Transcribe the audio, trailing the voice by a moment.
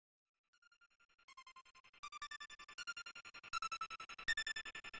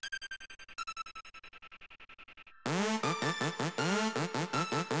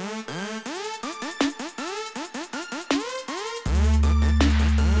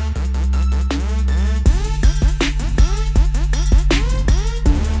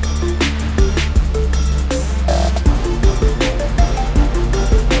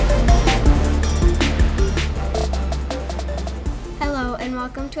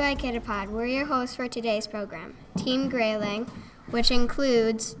iKidapod. We're your hosts for today's program. Team Grayling, which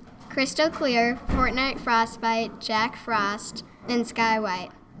includes Crystal Clear, Fortnite Frostbite, Jack Frost, and Sky White.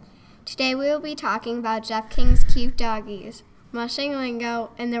 Today we will be talking about Jeff King's cute doggies, mushing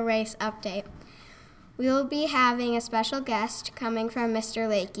lingo, and the race update. We will be having a special guest coming from Mr.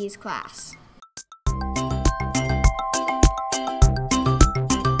 Lakey's class.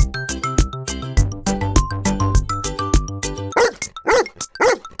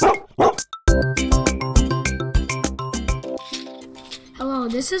 Hello,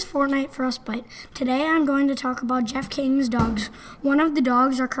 this is Fortnite Frostbite. Today I'm going to talk about Jeff King's dogs. One of the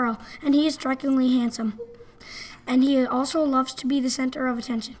dogs are Carl, and he is strikingly handsome. And he also loves to be the center of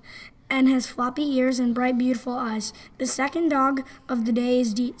attention, and has floppy ears and bright, beautiful eyes. The second dog of the day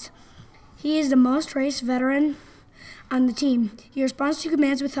is Dietz. He is the most race veteran on the team. He responds to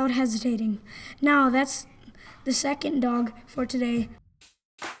commands without hesitating. Now, that's the second dog for today.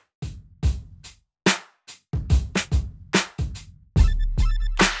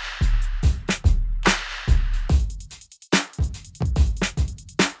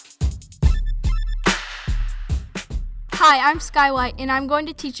 Hi, I'm Sky White, and I'm going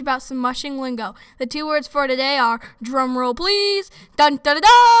to teach about some mushing lingo. The two words for today are, drum roll please,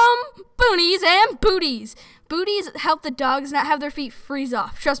 dun-dun-dun-dum, boonies and booties. Booties help the dogs not have their feet freeze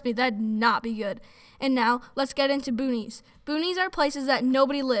off. Trust me, that'd not be good. And now, let's get into boonies. Boonies are places that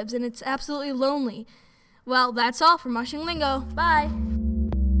nobody lives, and it's absolutely lonely. Well, that's all for mushing lingo. Bye.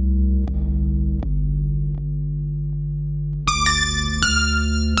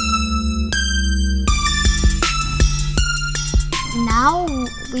 Now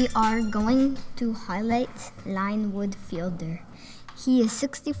we are going to highlight Linwood Fielder. He is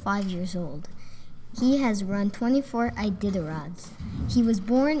 65 years old. He has run 24 Iditarods. He was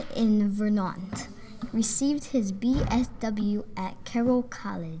born in Vermont, received his BSW at Carroll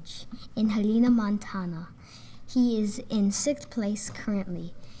College in Helena, Montana. He is in 6th place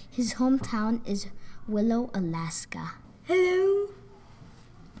currently. His hometown is Willow, Alaska. Hello,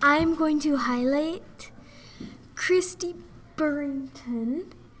 I'm going to highlight Christy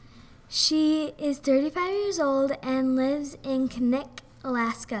Burrington. She is 35 years old and lives in Knik,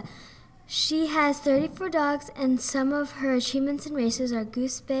 Alaska. She has 34 dogs, and some of her achievements in races are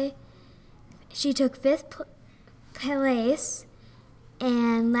Goose Bay. She took 5th place,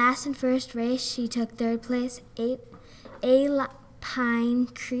 and last and first race, she took 3rd place, Pine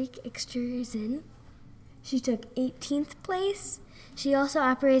Creek Excursion. She took 18th place. She also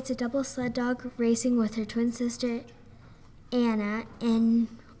operates a double sled dog racing with her twin sister, Anna, and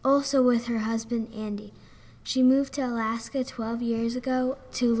also with her husband, Andy. She moved to Alaska 12 years ago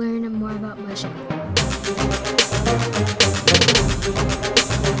to learn more about mushing.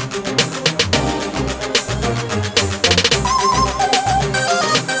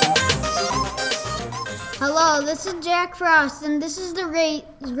 Hello, this is Jack Frost, and this is the race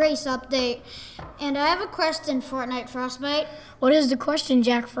update. And I have a question, Fortnite Frostbite. What is the question,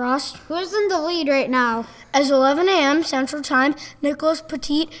 Jack Frost? Who's in the lead right now? As 11 a.m. Central Time, Nicholas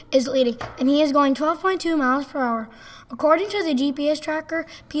Petit is leading, and he is going 12.2 miles per hour. According to the GPS tracker,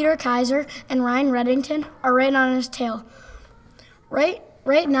 Peter Kaiser and Ryan Reddington are right on his tail. Right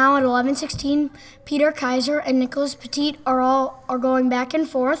now at 11:16, Peter Kaiser and Nicholas Petit are going back and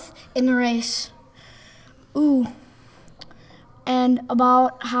forth in the race. Ooh. And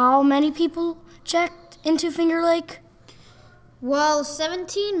about how many people checked into Finger Lake? Well,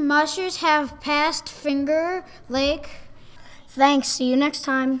 17 mushers have passed Finger Lake. Thanks. See you next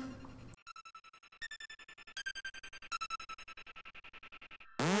time.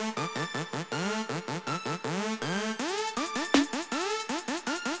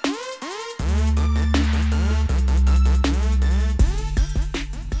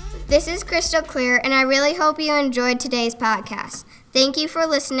 This is Crystal Clear, and I really hope you enjoyed today's podcast. Thank you for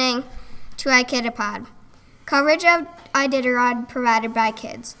listening to iKidapod. Coverage of Iditarod provided by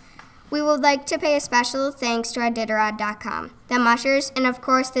kids. We would like to pay a special thanks to Iditarod.com, the mushers, and of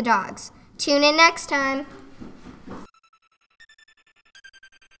course the dogs. Tune in next time.